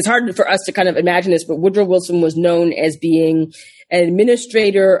 So it's hard for us to kind of imagine this, but Woodrow Wilson was known as being an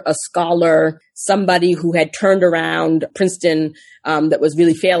administrator, a scholar, somebody who had turned around Princeton that was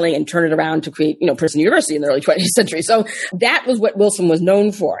really failing and turned it around to create, Princeton University in the early 20th century. So that was what Wilson was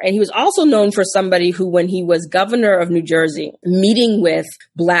known for. And he was also known for somebody who, when he was governor of New Jersey, meeting with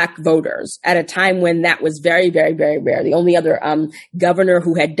black voters at a time when that was very, very, very rare. The only other governor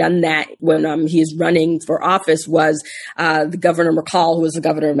who had done that when he is running for office was the Governor McCall, who was the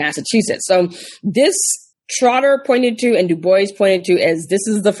governor of Massachusetts. So this Trotter pointed to and Du Bois pointed to as this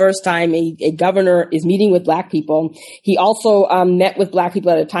is the first time a governor is meeting with black people. He also met with black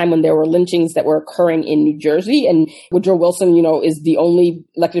people at a time when there were lynchings that were occurring in New Jersey. And Woodrow Wilson, is the only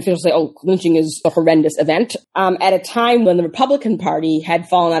elected official to say, oh, lynching is a horrendous event. At a time when the Republican Party had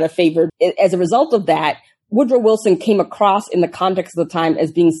fallen out of favor. As a result of that, Woodrow Wilson came across in the context of the time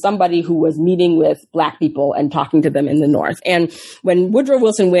as being somebody who was meeting with black people and talking to them in the North. And when Woodrow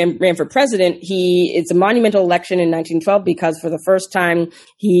Wilson ran for president, it's a monumental election in 1912 because for the first time,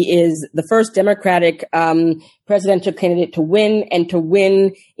 he is the first Democratic presidential candidate to win and to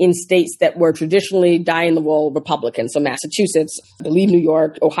win in states that were traditionally die-in-the-wool Republican. So Massachusetts, I believe New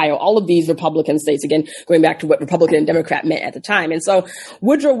York, Ohio, all of these Republican states, again, going back to what Republican and Democrat meant at the time. And so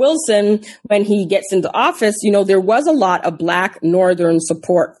Woodrow Wilson, when he gets into office, there was a lot of black Northern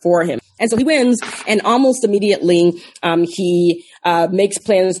support for him. And so he wins, and almost immediately he makes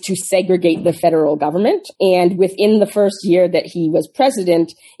plans to segregate the federal government. And within the first year that he was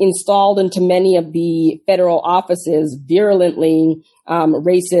president, installed into many of the federal offices virulently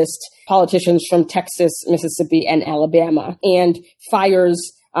racist politicians from Texas, Mississippi, and Alabama, and fires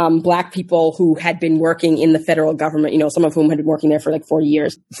black people who had been working in the federal government, some of whom had been working there for like 40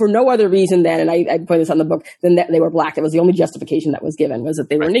 years for no other reason than, and I point this out in the book, than that they were black. That was the only justification that was given, was that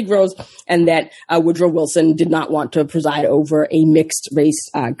they were Negroes and that Woodrow Wilson did not want to preside over a mixed race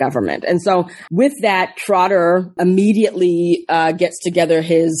government. And so with that, Trotter immediately gets together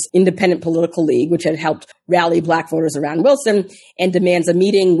his Independent Political League, which had helped rally black voters around Wilson, and demands a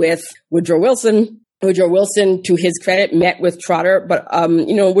meeting with Woodrow Wilson. Woodrow Wilson, to his credit, met with Trotter, but,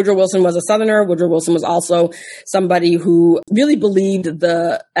 Woodrow Wilson was a Southerner. Woodrow Wilson was also somebody who really believed at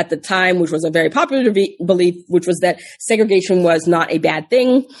the time, which was a very popular belief, which was that segregation was not a bad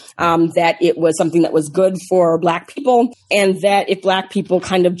thing, that it was something that was good for black people, and that if black people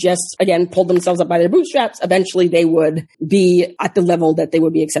kind of just, again, pulled themselves up by their bootstraps, eventually they would be at the level that they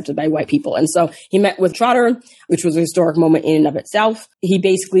would be accepted by white people. And so he met with Trotter, which was a historic moment in and of itself. He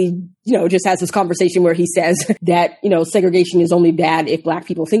basically, just has this conversation where he says that, segregation is only bad if black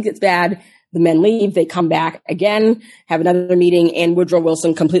people think it's bad. The men leave, they come back again, have another meeting, and Woodrow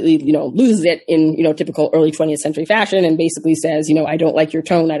Wilson completely, loses it in, typical early 20th century fashion and basically says, I don't like your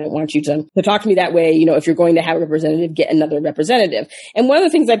tone. I don't want you to talk to me that way. If you're going to have a representative, get another representative. And one of the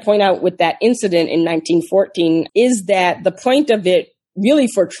things I point out with that incident in 1914 is that the point of it really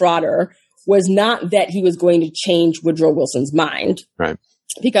for Trotter was not that he was going to change Woodrow Wilson's mind. Right.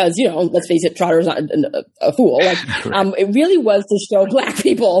 Because, let's face it, Trotter is not a fool. It really was to show Black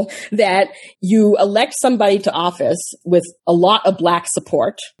people that you elect somebody to office with a lot of Black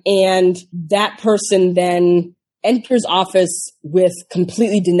support, and that person then enters office with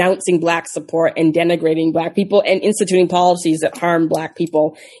completely denouncing Black support and denigrating Black people and instituting policies that harm Black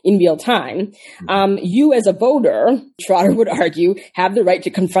people in real time. You as a voter, Trotter would argue, have the right to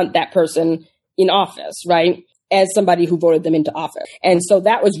confront that person in office, right? As somebody who voted them into office. And so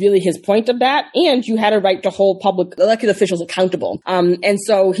that was really his point of that. And you had a right to hold public elected officials accountable. And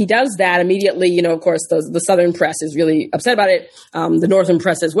so he does that immediately. Of course, the Southern press is really upset about it. The Northern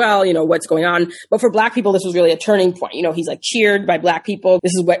press as well, what's going on. But for Black people, this was really a turning point. He's cheered by Black people.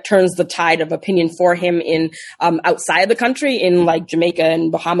 This is what turns the tide of opinion for him in outside of the country, in Jamaica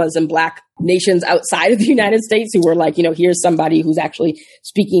and Bahamas and Black nations outside of the United States who were here's somebody who's actually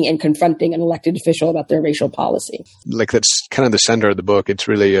speaking and confronting an elected official about their racial policy. That's kind of the center of the book. It's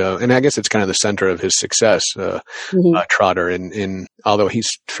really, and I guess it's kind of the center of his success, Trotter, in although he's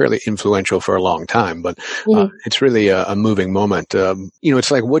fairly influential for a long time, but it's really a moving moment. It's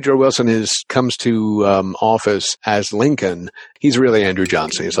like Woodrow Wilson comes to office as Lincoln. He's really Andrew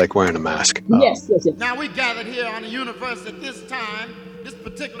Johnson. He's like wearing a mask. Yes. Now we gathered here on the universe at this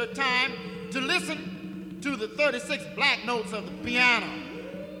particular time, to listen to the 36 black notes of the piano.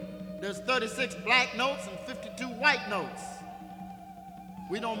 There's 36 black notes and 52 white notes.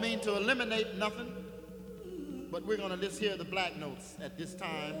 We don't mean to eliminate nothing, but we're going to just hear the black notes at this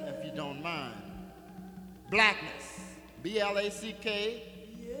time, if you don't mind. Blackness, B-L-A-C-K-N-U-S-S.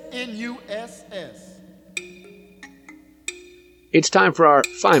 It's time for our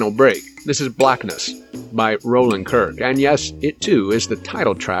final break. This is Blackness by Roland Kirk. And yes, it too is the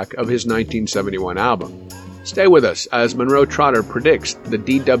title track of his 1971 album. Stay with us as Monroe Trotter predicts the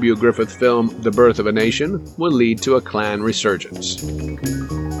D.W. Griffith film The Birth of a Nation will lead to a Klan resurgence.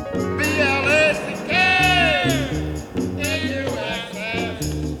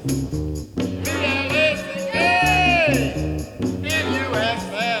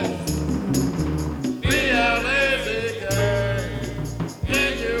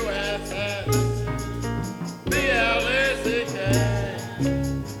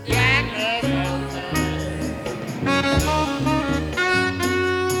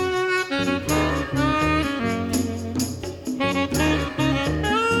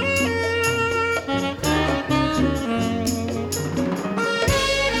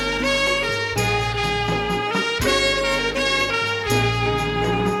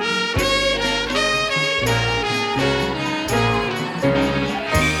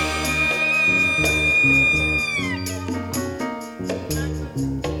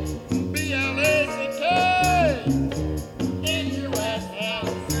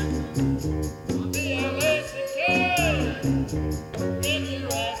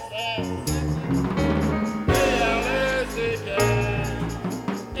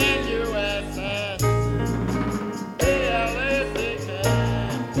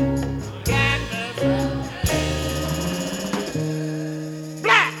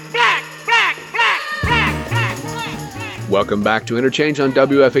 Welcome back to Interchange on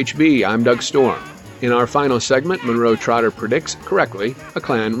WFHB. I'm Doug Storm. In our final segment, Monroe Trotter predicts, correctly, a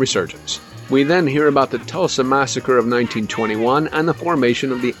Klan resurgence. We then hear about the Tulsa Massacre of 1921 and the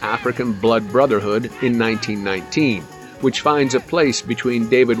formation of the African Blood Brotherhood in 1919, which finds a place between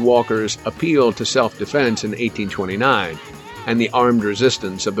David Walker's appeal to self-defense in 1829 and the armed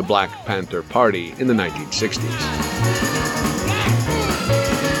resistance of the Black Panther Party in the 1960s.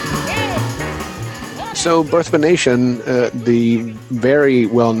 So, Birth of a Nation, the very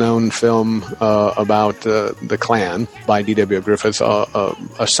well-known film about the Klan by D.W. Griffith,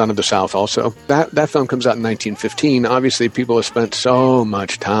 a son of the South also. That film comes out in 1915. Obviously, people have spent so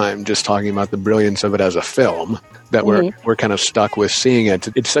much time just talking about the brilliance of it as a film that we're kind of stuck with seeing it.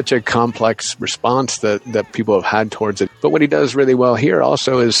 It's such a complex response that people have had towards it. But what he does really well here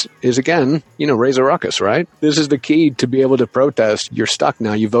also is again, raise a ruckus, right? This is the key to be able to protest. You're stuck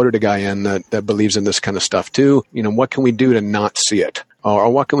now. You voted a guy in that believes in this kind of stuff too. What can we do to not see it? Or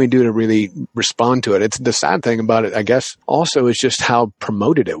what can we do to really respond to it? It's the sad thing about it, I guess, also is just how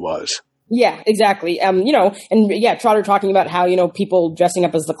promoted it was. Yeah, exactly. Trotter talking about how, people dressing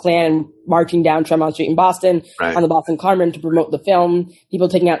up as the Klan and marching down Tremont Street in Boston on the Boston Carmen to promote the film, people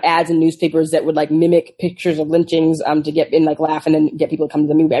taking out ads in newspapers that would like mimic pictures of lynchings to get in like laughing and get people to come to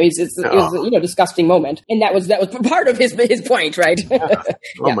the movie. I mean, it was a disgusting moment. And that was part of his point, right? Yeah.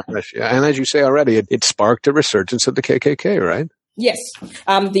 Oh my gosh. Yeah. And as you say already, it sparked a resurgence of the KKK, right? Yes.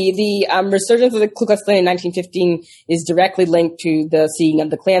 The resurgence of the Ku Klux Klan in 1915 is directly linked to the seeing of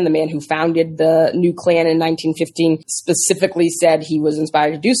the Klan. The man who founded the new Klan in 1915 specifically said he was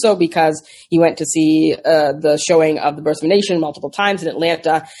inspired to do so because he went to see the showing of The Birth of a Nation multiple times in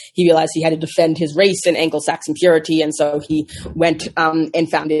Atlanta. He realized he had to defend his race and Anglo-Saxon purity, and so he went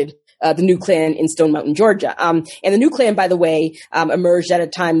and founded the New Klan in Stone Mountain, Georgia. And the New Klan, by the way, emerged at a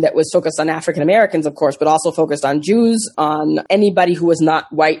time that was focused on African Americans, of course, but also focused on Jews, on anybody who was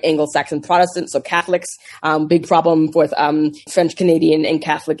not white Anglo-Saxon Protestants, so Catholics. Big problem with French Canadian and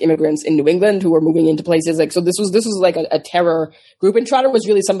Catholic immigrants in New England who were moving into places like, so this was like a terror group. And Trotter was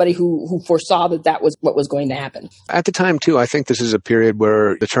really somebody who foresaw that was what was going to happen. At the time, too, I think this is a period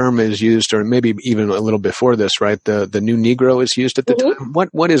where the term is used, or maybe even a little before this, right? The new Negro is used at the time.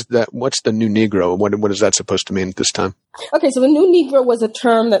 What is that? What's the new Negro? What is that supposed to mean at this time? Okay, so the new Negro was a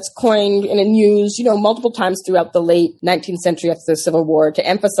term that's coined and used, multiple times throughout the late 19th century after the Civil War to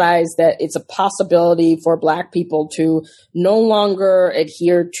emphasize that it's a possibility for Black people to no longer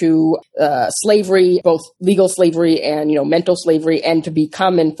adhere to slavery, both legal slavery and, mental slavery, and to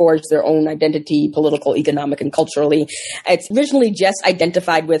become and forge their own identity, political, economic, and culturally. It's originally just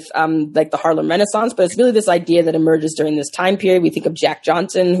identified with like the Harlem Renaissance, but it's really this idea that emerges during this time period. We think of Jack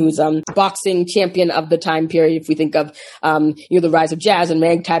Johnson, who's boxing champion of the time period. If we think of the rise of jazz and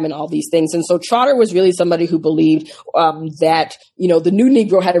ragtime and all these things. And so Trotter was really somebody who believed that, the new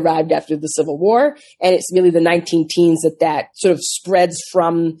Negro had arrived after the Civil War. And it's really the 19-teens that sort of spreads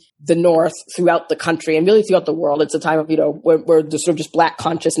from the North throughout the country and really throughout the world. It's a time of, where there's sort of just Black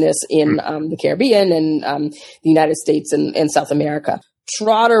consciousness in the Caribbean and the United States and South America.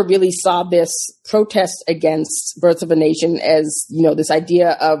 Trotter really saw this protest against Birth of a Nation as, this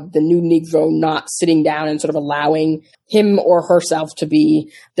idea of the new Negro not sitting down and sort of allowing him or herself to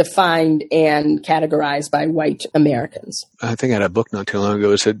be defined and categorized by white Americans. I think I had a book not too long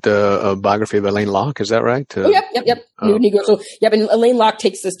ago. Is it a biography of Alain Locke? Is that right? Yep. New Negro. So, and Alain Locke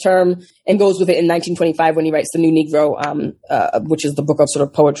takes this term and goes with it in 1925 when he writes The New Negro, which is the book of sort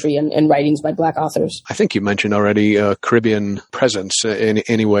of poetry and writings by Black authors. I think you mentioned already Caribbean presence in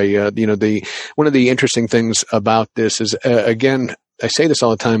any way. One of the interesting things about this is, again, I say this all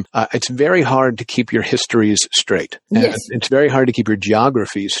the time, it's very hard to keep your histories straight. Yes. It's very hard to keep your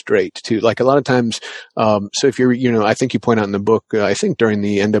geographies straight too. Like a lot of times, so if you're, I think you point out in the book, I think during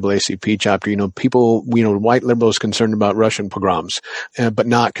the NAACP chapter, people, white liberals concerned about Russian pogroms, but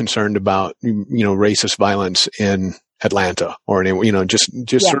not concerned about, racist violence in Atlanta or just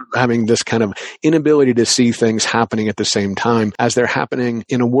sort of having this kind of inability to see things happening at the same time as they're happening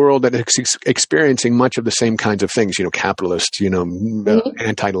in a world that is experiencing much of the same kinds of things, capitalist,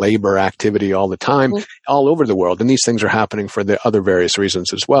 anti-labor activity all the time, all over the world. And these things are happening for the other various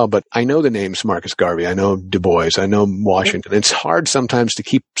reasons as well. But I know the names Marcus Garvey, I know Du Bois, I know Washington. It's hard sometimes to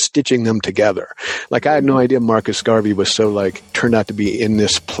keep stitching them together. Like I had no idea Marcus Garvey was so turned out to be in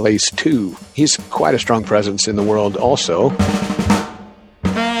this place too. He's quite a strong presence in the world also.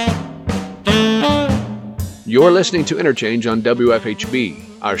 You're listening to Interchange on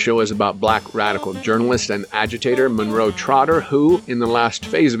WFHB. Our show is about Black radical journalist and agitator Monroe Trotter, who, in the last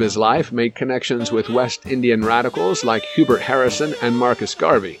phase of his life, made connections with West Indian radicals like Hubert Harrison and Marcus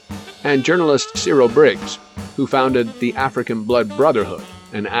Garvey, and journalist Cyril Briggs, who founded the African Blood Brotherhood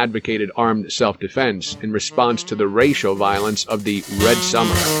and advocated armed self-defense in response to the racial violence of the Red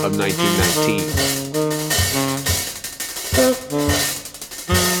Summer of 1919.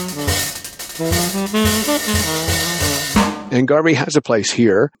 And Garvey has a place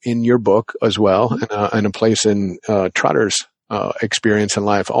here in your book as well, and a place in Trotter's experience in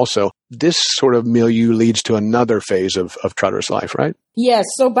life also. This sort of milieu leads to another phase of Trotter's life, right? Yes.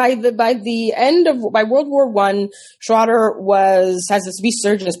 So by World War I, Trotter has this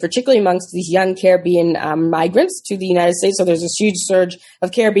resurgence, particularly amongst these young Caribbean migrants to the United States. So there's this huge surge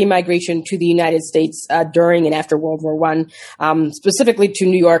of Caribbean migration to the United States during and after World War I, specifically to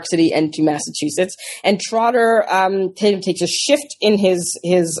New York City and to Massachusetts. And Trotter takes a shift in his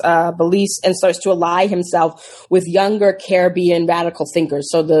beliefs and starts to ally himself with younger Caribbean radical thinkers.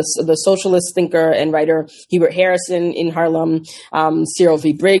 So the socialist thinker and writer Hubert Harrison in Harlem, Cyril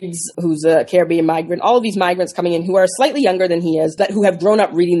V. Briggs, who's a Caribbean migrant, all of these migrants coming in who are slightly younger than he is, but who have grown up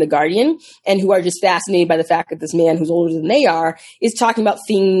reading The Guardian and who are just fascinated by the fact that this man who's older than they are is talking about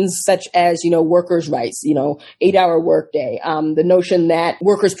things such as, workers' rights, 8-hour workday, the notion that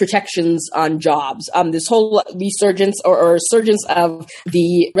workers' protections on jobs, this whole resurgence or surgence of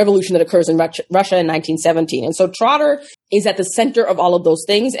the revolution that occurs in Russia in 1917. And so Trotter is at the center of all of those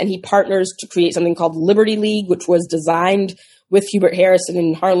things, and he partners to create something called Liberty League, which was designed with Hubert Harrison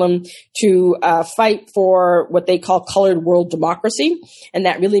in Harlem to fight for what they call colored world democracy. And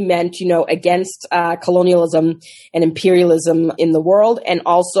that really meant, against colonialism and imperialism in the world, and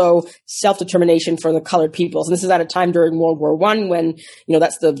also self-determination for the colored peoples. And this is at a time during World War I when,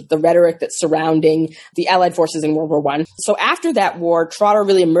 that's the rhetoric that's surrounding the Allied forces in World War I. So after that war, Trotter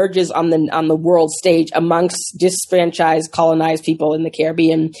really emerges on the world stage amongst disfranchised, colonized people in the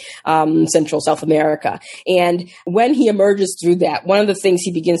Caribbean, Central South America. And when he emerges through that, one of the things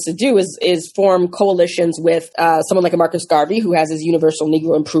he begins to do is form coalitions with someone like a Marcus Garvey, who has his Universal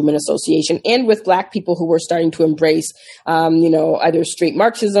Negro Improvement Association, and with Black people who were starting to embrace, either straight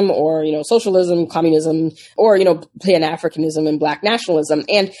Marxism or, socialism, communism, or, Pan-Africanism and Black nationalism.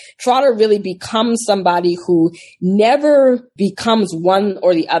 And Trotter really becomes somebody who never becomes one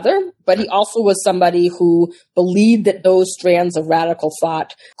or the other, but he also was somebody who believed that those strands of radical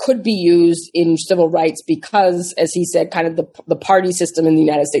thought could be used in civil rights because, as he said, kind of the party system in the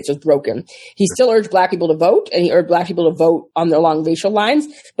United States was broken. He still urged Black people to vote, and he urged Black people to vote along racial lines,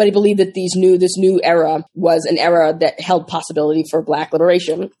 but he believed that this new era was an era that held possibility for Black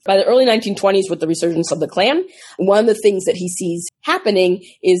liberation. By the early 1920s, with the resurgence of the Klan, one of the things that he sees happening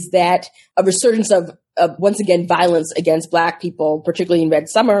is that a resurgence of once again, violence against Black people, particularly in Red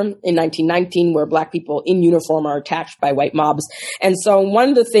Summer in 1919, where Black people in uniform are attacked by white mobs. And so one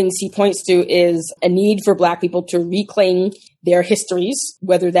of the things he points to is a need for Black people to reclaim their histories,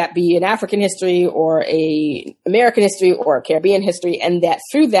 whether that be an African history or a American history or a Caribbean history, and that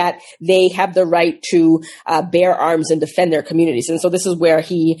through that, they have the right to bear arms and defend their communities. And so this is where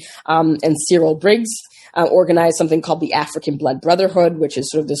he and Cyril Briggs organized something called the African Blood Brotherhood, which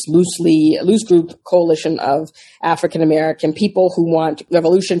is sort of this loose group coalition of African American people who want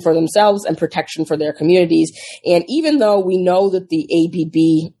revolution for themselves and protection for their communities. And even though we know that the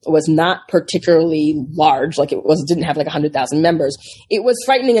ABB was not particularly large, like didn't have like 100,000 members, it was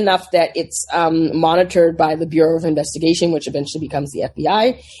frightening enough that it's monitored by the Bureau of Investigation, which eventually becomes the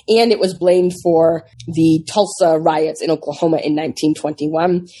FBI, and it was blamed for the Tulsa riots in Oklahoma in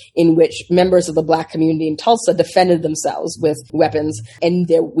 1921, in which members of the Black community in Tulsa defended themselves with weapons. And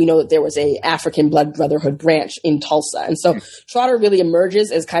we know that there was a African Blood Brotherhood branch in Tulsa. And so Trotter really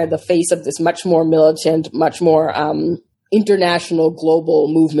emerges as kind of the face of this much more militant, much more international global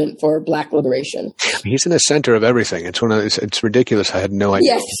movement for Black liberation. He's in the center of everything. It's ridiculous. I had no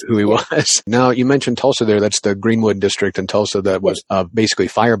idea who he was. Now, you mentioned Tulsa there. That's the Greenwood district in Tulsa that was basically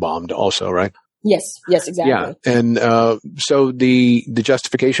firebombed also, right? Yes, exactly. Yeah, and so the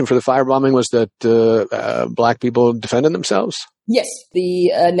justification for the firebombing was that Black people defended themselves? Yes, the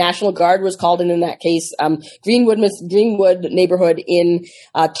National Guard was called in that case. Greenwood neighborhood in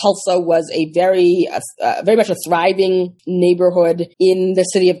Tulsa was a very much a thriving neighborhood in the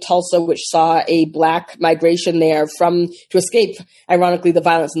city of Tulsa, which saw a Black migration there to escape, ironically, the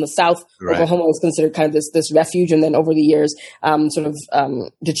violence in the South. Right. Oklahoma was considered kind of this refuge, and then over the years,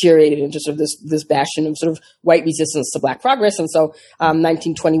 deteriorated into sort of this bastion of sort of white resistance to Black progress. And so,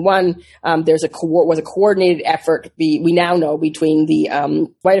 1921, there's a coordinated effort. We now know between the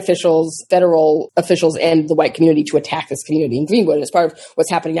white officials, federal officials, and the white community to attack this community in Greenwood. It's part of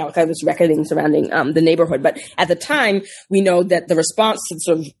what's happening now, kind of this reckoning surrounding the neighborhood. But at the time, we know that the response to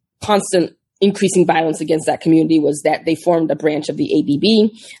sort of constant increasing violence against that community was that they formed a branch of the ABB,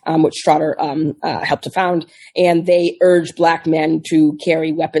 which Trotter helped to found, and they urged Black men to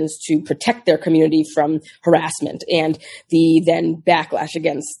carry weapons to protect their community from harassment. And the then backlash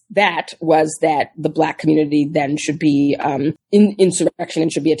against that was that the Black community then should be in insurrection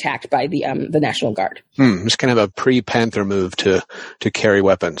and should be attacked by the National Guard. It's kind of a pre-Panther move to carry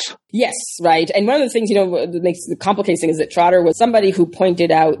weapons. Yes, right. And one of the things, that makes the complicated thing is that Trotter was somebody who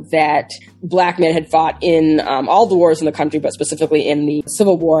pointed out that Black men had fought in all the wars in the country, but specifically in the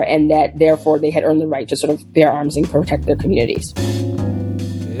Civil War, and that therefore they had earned the right to sort of bear arms and protect their communities.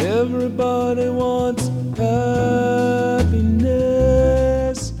 Everybody wants happiness.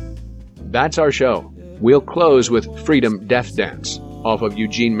 That's our show. We'll close with Freedom Death Dance off of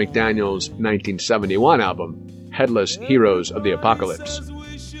Eugene McDaniel's 1971 album, Headless Heroes of the Apocalypse.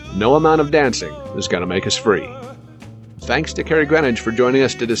 No amount of dancing is going to make us free. Thanks to Carrie Greenidge for joining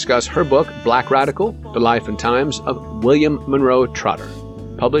us to discuss her book, Black Radical, The Life and Times of William Monroe Trotter,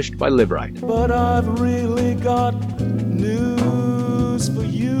 published by Liveright. But I've really got news for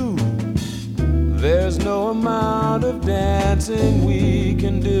you. There's no amount of dancing we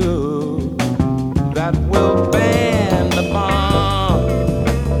can do that will bend the bomb,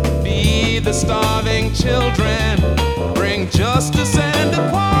 feed the starving children, bring justice and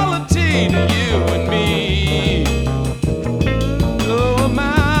equality to you and me. No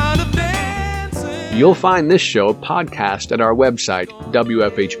amount of dancing. You'll find this show podcast at our website,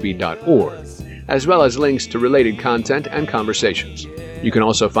 wfhb.org, as well as links to related content and conversations. You can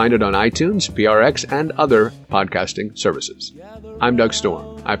also find it on iTunes, PRX, and other podcasting services. I'm Doug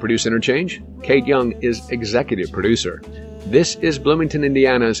Storm. I produce Interchange. Kate Young is executive producer. This is Bloomington,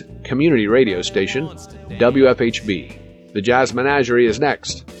 Indiana's community radio station, WFHB. The Jazz Menagerie is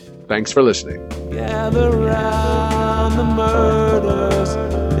next. Thanks for listening. Gather round the murders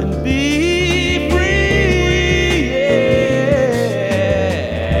and be free.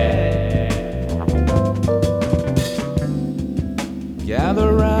 Yeah.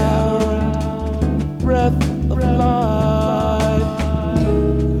 Gather round, breath of life.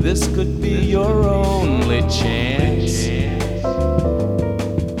 This could be your only chance.